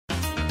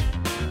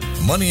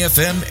Money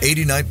FM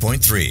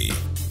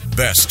 89.3.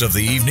 Best of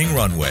the evening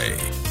runway.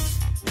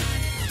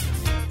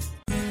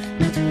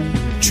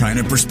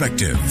 China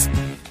Perspective.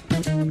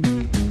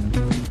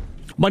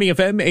 Money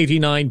FM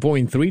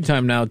 89.3.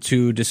 Time now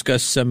to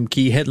discuss some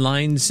key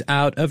headlines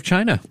out of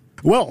China.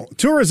 Well,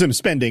 tourism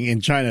spending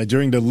in China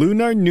during the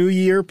Lunar New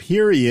Year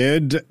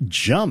period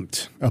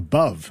jumped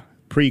above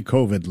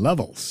pre-COVID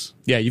levels.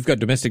 Yeah, you've got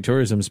domestic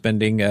tourism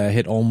spending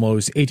hit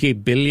almost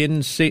 $88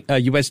 billion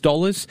US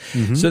dollars.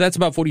 Mm-hmm. So that's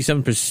about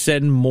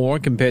 47% more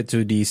compared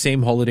to the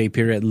same holiday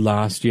period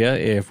last year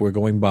if we're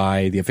going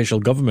by the official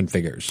government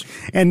figures.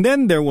 And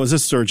then there was a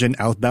surge in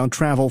outbound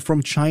travel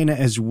from China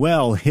as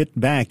well, hit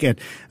back and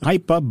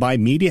hyped up by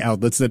media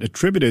outlets that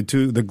attributed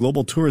to the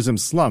global tourism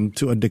slump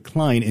to a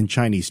decline in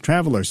Chinese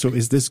travelers. So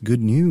is this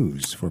good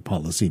news for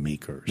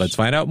policymakers? Let's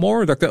find out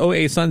more. Dr.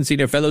 Oh Sun,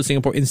 Senior Fellow,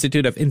 Singapore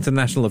Institute of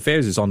International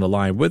Affairs, is on the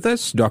line with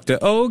us. Dr.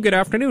 Oh, good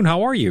afternoon.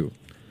 How are you?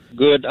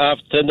 Good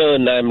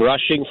afternoon. I'm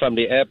rushing from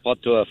the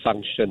airport to a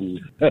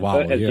function,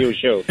 as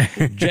usual.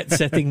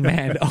 Jet-setting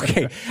man.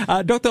 Okay.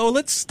 Dr. O,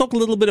 let's talk a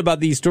little bit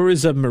about these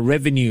tourism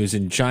revenues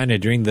in China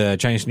during the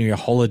Chinese New Year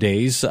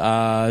holidays.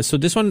 So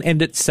this one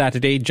ended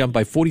Saturday, jumped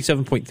by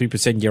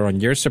 47.3%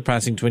 year-on-year,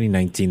 surpassing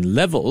 2019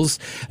 levels.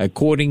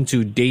 According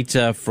to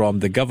data from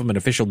the government,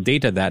 official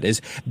data that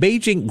is,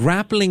 Beijing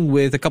grappling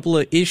with a couple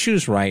of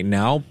issues right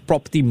now.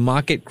 Property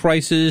market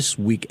crisis,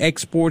 weak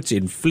exports,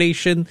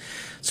 inflation.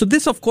 So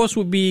this, of course,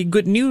 would be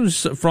good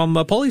news from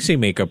a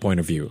policymaker point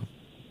of view.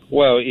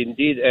 Well,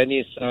 indeed,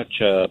 any such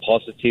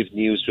positive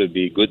news would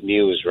be good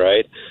news,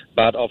 right?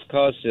 But, of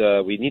course,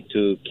 we need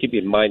to keep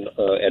in mind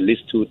at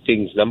least two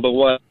things. Number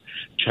one,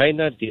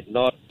 China did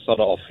not sort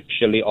of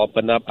officially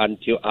open up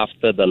until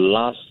after the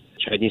last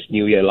Chinese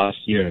New Year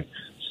last year.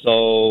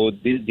 So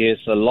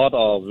there's a lot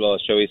of,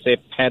 shall we say,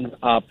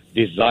 pent-up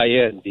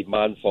desire and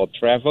demand for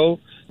travel.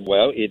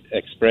 Well, it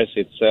expressed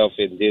itself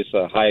in this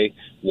high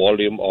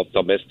volume of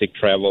domestic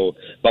travel.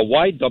 But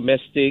why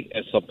domestic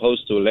as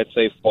opposed to, let's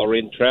say,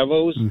 foreign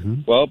travels?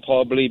 Mm-hmm. Well,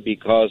 probably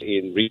because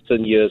in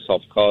recent years,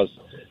 of course,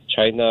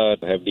 China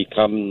have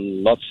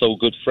become not so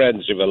good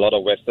friends with a lot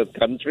of Western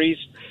countries.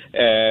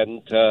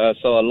 And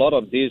so a lot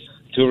of this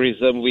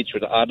tourism, which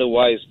would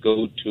otherwise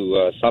go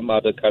to some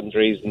other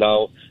countries,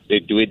 now they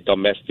do it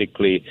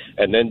domestically.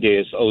 And then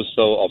there's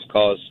also, of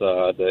course,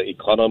 the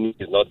economy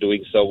is not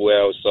doing so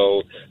well,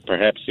 so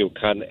perhaps you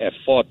can't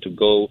afford to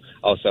go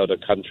outside the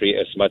country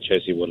as much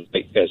as you would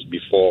like as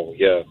before.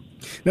 Yeah.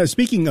 Now,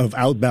 speaking of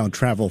outbound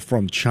travel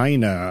from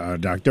China,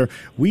 Doctor,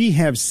 we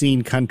have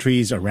seen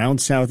countries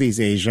around Southeast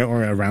Asia,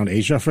 or around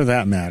Asia for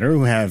that matter,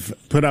 who have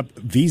put up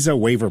visa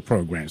waiver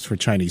programs for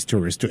Chinese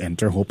tourists to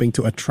enter, hoping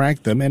to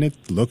attract them. And it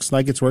looks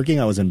like it's working.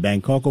 I was in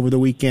Bangkok over the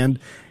weekend,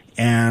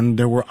 and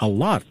there were a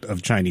lot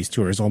of Chinese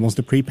tourists, almost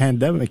a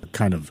pre-pandemic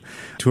kind of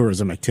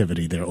tourism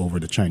activity there over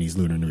the Chinese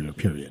Lunar New Year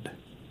period.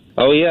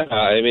 Oh, yeah.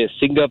 I mean,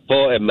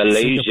 Singapore and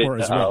Malaysia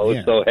are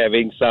also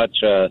having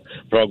such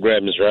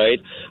programs,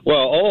 right? Well,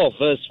 all of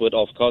us would,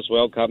 of course,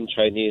 welcome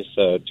Chinese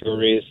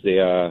tourists. They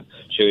are,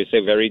 shall we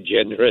say, very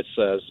generous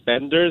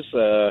spenders.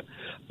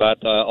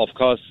 But, of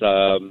course, there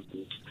are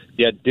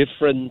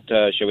different,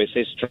 shall we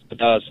say,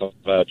 stratas of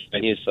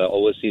Chinese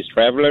overseas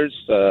travelers.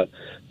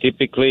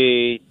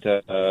 Typically,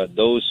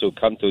 those who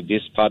come to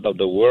this part of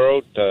the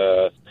world,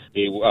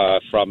 they are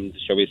from,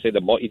 shall we say,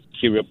 the more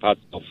interior part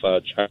of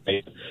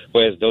China,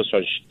 whereas those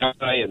from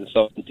Shanghai and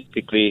so on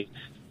typically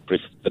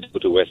prefer to go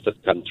to Western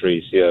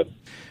countries. Yeah.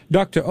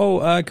 Dr. O,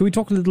 can we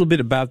talk a little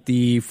bit about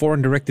the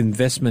foreign direct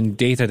investment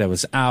data that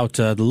was out,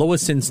 the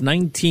lowest since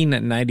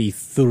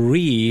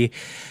 1993?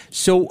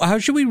 So how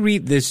should we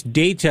read this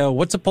data?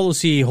 What's a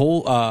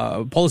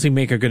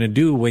policymaker going to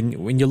do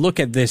when you look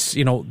at this,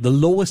 the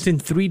lowest in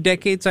 3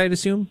 decades, I'd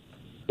assume?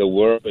 The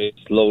world is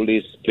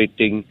slowly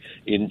splitting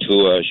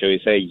into, shall we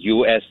say,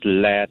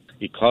 U.S.-led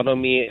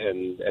economy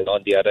and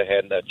on the other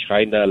hand, a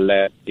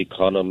China-led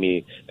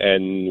economy,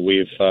 and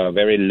with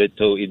very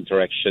little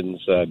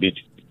interactions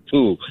between the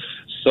two.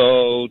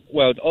 So,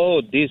 well,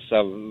 all these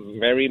are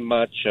very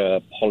much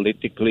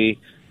politically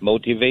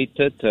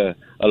motivated.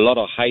 A lot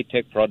of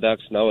high-tech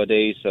products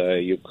nowadays,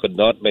 you could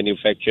not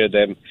manufacture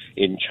them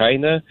in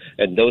China,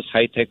 and those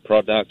high-tech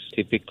products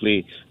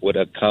typically would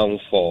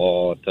account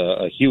for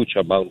a huge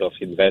amount of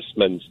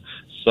investments.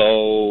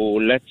 So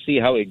let's see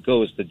how it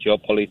goes, the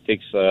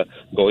geopolitics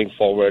going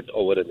forward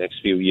over the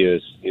next few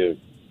years. Yeah.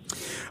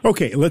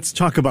 Okay, let's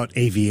talk about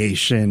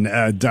aviation,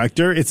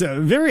 Doctor. It's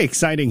very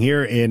exciting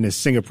here in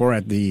Singapore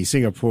at the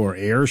Singapore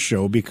Air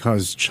Show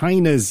because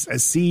China's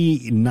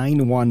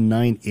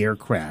C919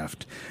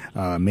 aircraft,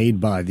 made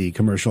by the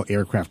Commercial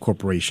Aircraft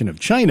Corporation of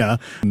China,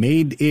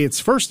 made its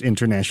first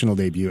international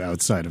debut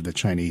outside of the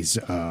Chinese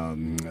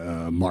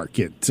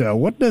market.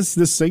 What does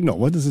this signal?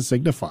 What does it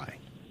signify?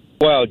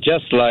 Well,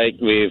 just like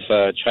with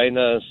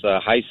China's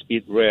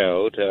high-speed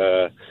rail,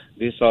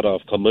 this sort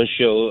of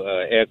commercial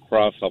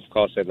aircraft, of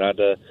course,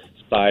 another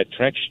star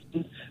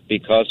attraction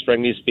because,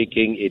 frankly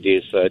speaking, it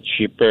is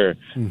cheaper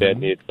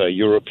than its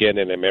European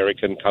and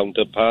American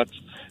counterparts.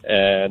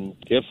 and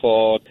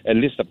therefore at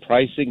least the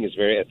pricing is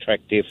very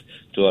attractive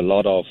to a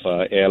lot of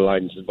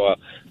airlines. But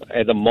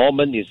at the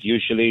moment, it's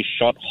usually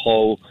short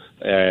haul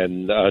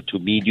and to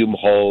medium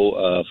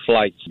haul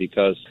flights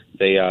because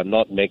they are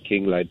not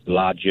making like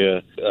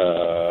larger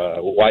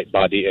wide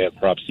body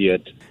aircrafts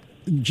yet.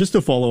 Just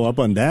to follow up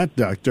on that,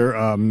 Doctor,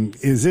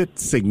 is it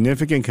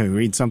significant? Can we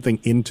read something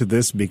into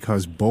this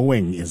because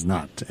Boeing is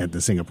not at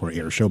the Singapore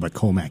Air Show, but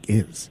COMAC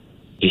is?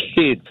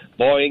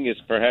 Boeing is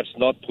perhaps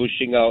not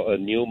pushing out a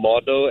new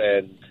model,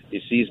 and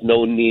it sees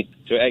no need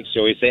to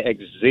actually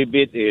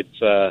exhibit its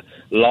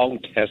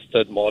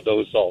long-tested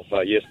models of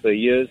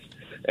yesteryears.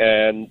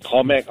 And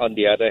COMAC, on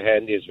the other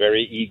hand, is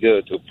very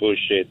eager to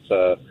push its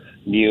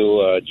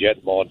new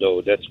jet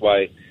model. That's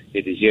why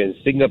it is here in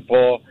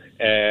Singapore.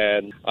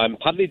 And I'm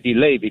partly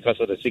delayed because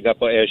of the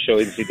Singapore Air Show,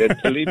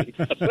 incidentally.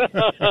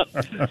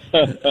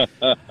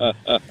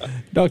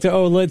 Dr.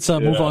 Oh, let's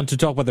move on to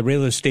talk about the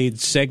real estate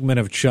segment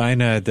of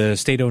China. The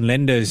state-owned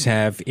lenders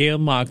have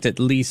earmarked at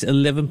least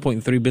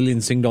 11.3 billion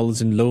Sing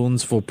dollars in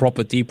loans for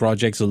property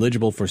projects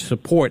eligible for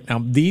support.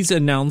 Now, these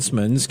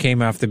announcements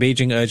came after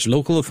Beijing urged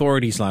local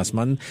authorities last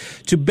month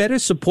to better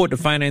support the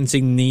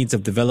financing needs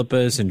of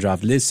developers and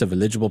draft lists of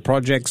eligible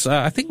projects.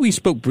 I think we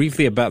spoke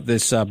briefly about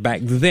this back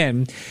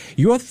then.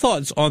 Your thoughts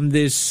on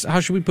this,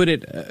 how should we put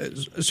it,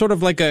 sort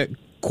of like a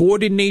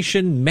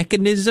coordination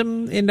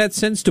mechanism in that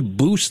sense to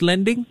boost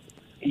lending?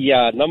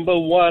 Yeah, number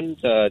one,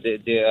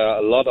 there are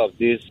a lot of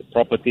these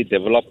property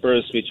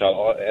developers which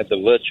are at the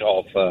verge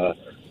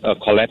of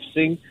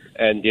collapsing,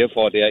 and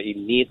therefore they are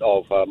in need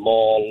of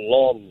more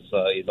loans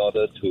in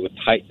order to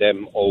tide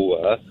them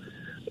over.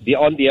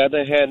 On the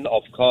other hand,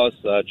 of course,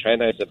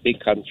 China is a big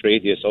country.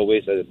 There's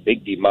always a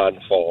big demand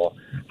for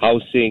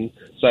housing.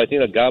 So I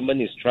think the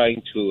government is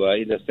trying to,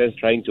 in a sense,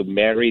 trying to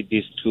marry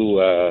these two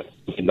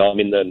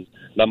phenomena.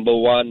 Number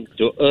one,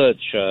 to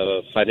urge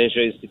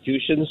financial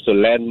institutions to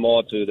lend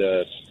more to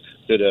the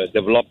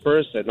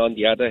developers, and on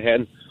the other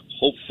hand,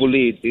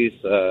 hopefully these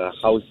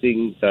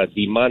housing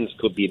demands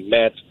could be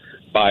met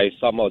by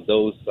some of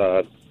those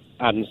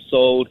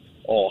unsold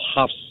or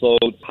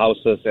half-sold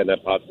houses and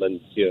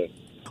apartments here.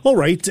 All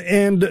right.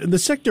 And the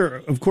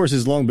sector, of course,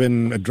 has long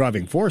been a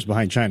driving force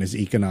behind China's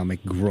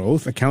economic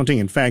growth, accounting,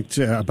 in fact,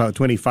 about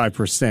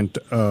 25%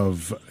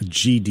 of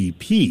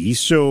GDP.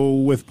 So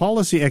with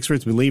policy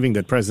experts believing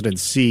that President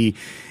Xi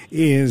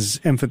is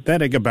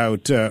empathetic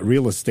about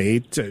real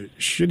estate,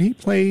 is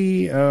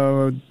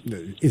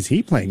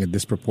he playing a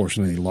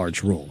disproportionately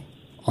large role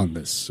on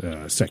this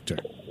sector?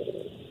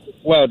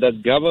 Well, the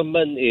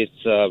government is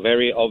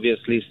very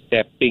obviously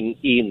stepping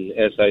in,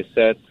 as I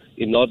said,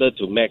 in order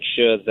to make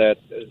sure that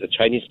the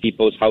Chinese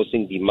people's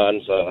housing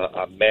demands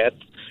are met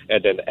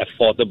at an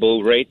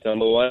affordable rate,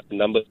 number one.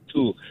 Number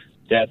two,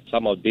 that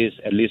some of these,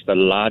 at least the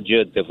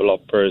larger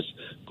developers,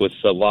 could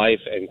survive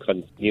and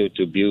continue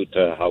to build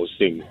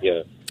housing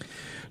here.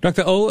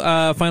 Dr.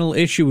 Oh, final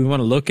issue we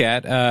want to look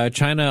at,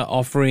 China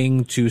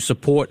offering to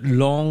support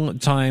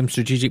long-time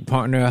strategic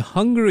partner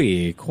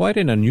Hungary. Quite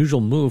an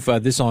unusual move,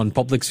 this on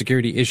public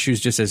security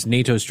issues, just as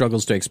NATO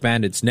struggles to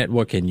expand its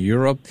network in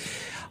Europe.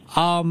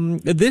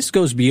 This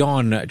goes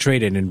beyond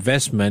trade and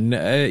investment.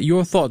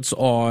 Your thoughts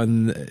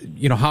on,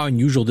 how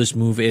unusual this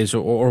move is,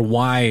 or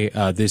why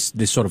this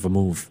sort of a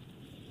move?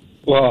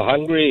 Well,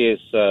 Hungary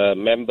is a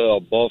member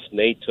of both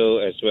NATO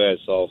as well as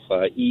of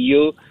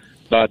EU,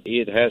 but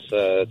it has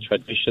a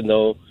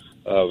traditional,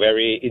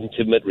 very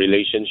intimate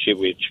relationship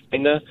with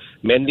China,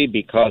 mainly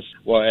because,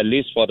 well, at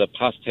least for the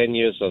past 10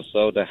 years or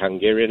so, the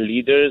Hungarian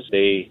leaders,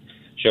 they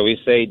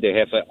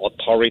have an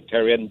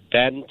authoritarian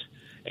bent,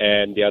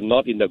 and they are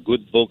not in the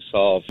good books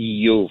of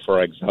EU,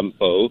 for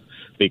example,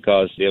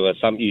 because there were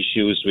some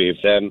issues with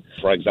them,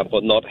 for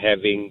example, not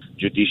having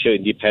judicial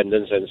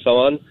independence and so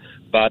on.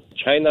 But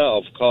China,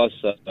 of course,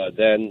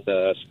 then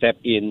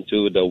stepped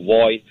into the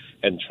void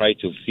and tried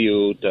to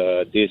fill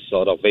this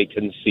sort of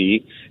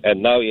vacancy.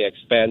 And now it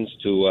expands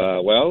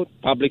to,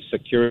 public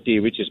security,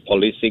 which is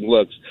policing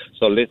works.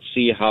 So let's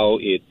see how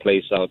it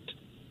plays out.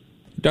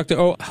 Dr.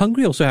 Oh,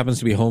 Hungary also happens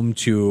to be home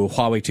to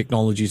Huawei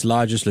Technologies'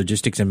 largest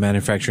logistics and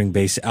manufacturing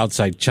base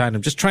outside China.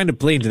 I'm just trying to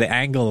play into the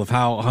angle of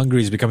how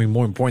Hungary is becoming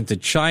more important to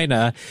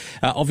China.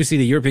 Obviously,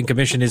 the European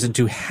Commission isn't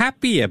too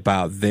happy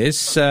about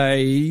this.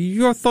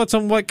 Your thoughts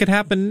on what could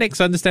happen next?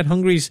 I understand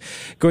Hungary's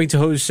going to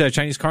host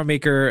Chinese car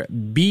maker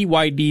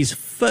BYD's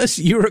first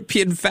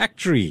European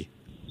factory.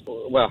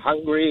 Well,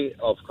 Hungary,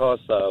 of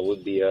course,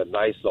 would be a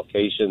nice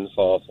location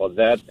for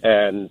that.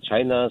 And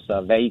China's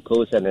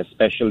vehicles, and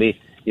especially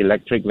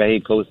electric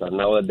vehicles, are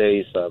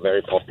nowadays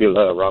very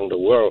popular around the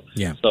world.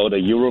 Yeah. So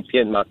the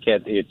European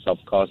market is, of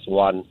course,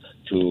 one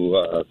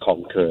to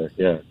conquer.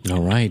 Yeah.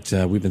 All right.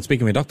 We've been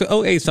speaking with Dr.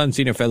 O.A. Sun,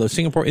 Senior Fellow,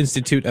 Singapore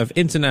Institute of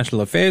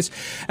International Affairs.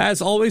 As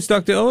always,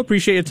 Dr. O,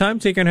 appreciate your time.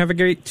 Take care and have a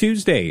great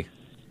Tuesday.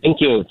 Thank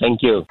you.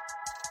 Thank you.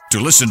 To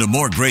listen to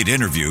more great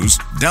interviews,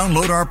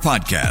 download our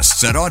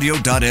podcasts at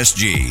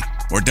audio.sg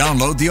or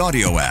download the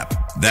audio app.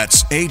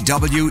 That's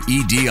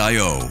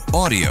AWEDIO,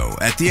 audio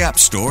at the App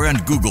Store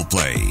and Google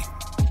Play.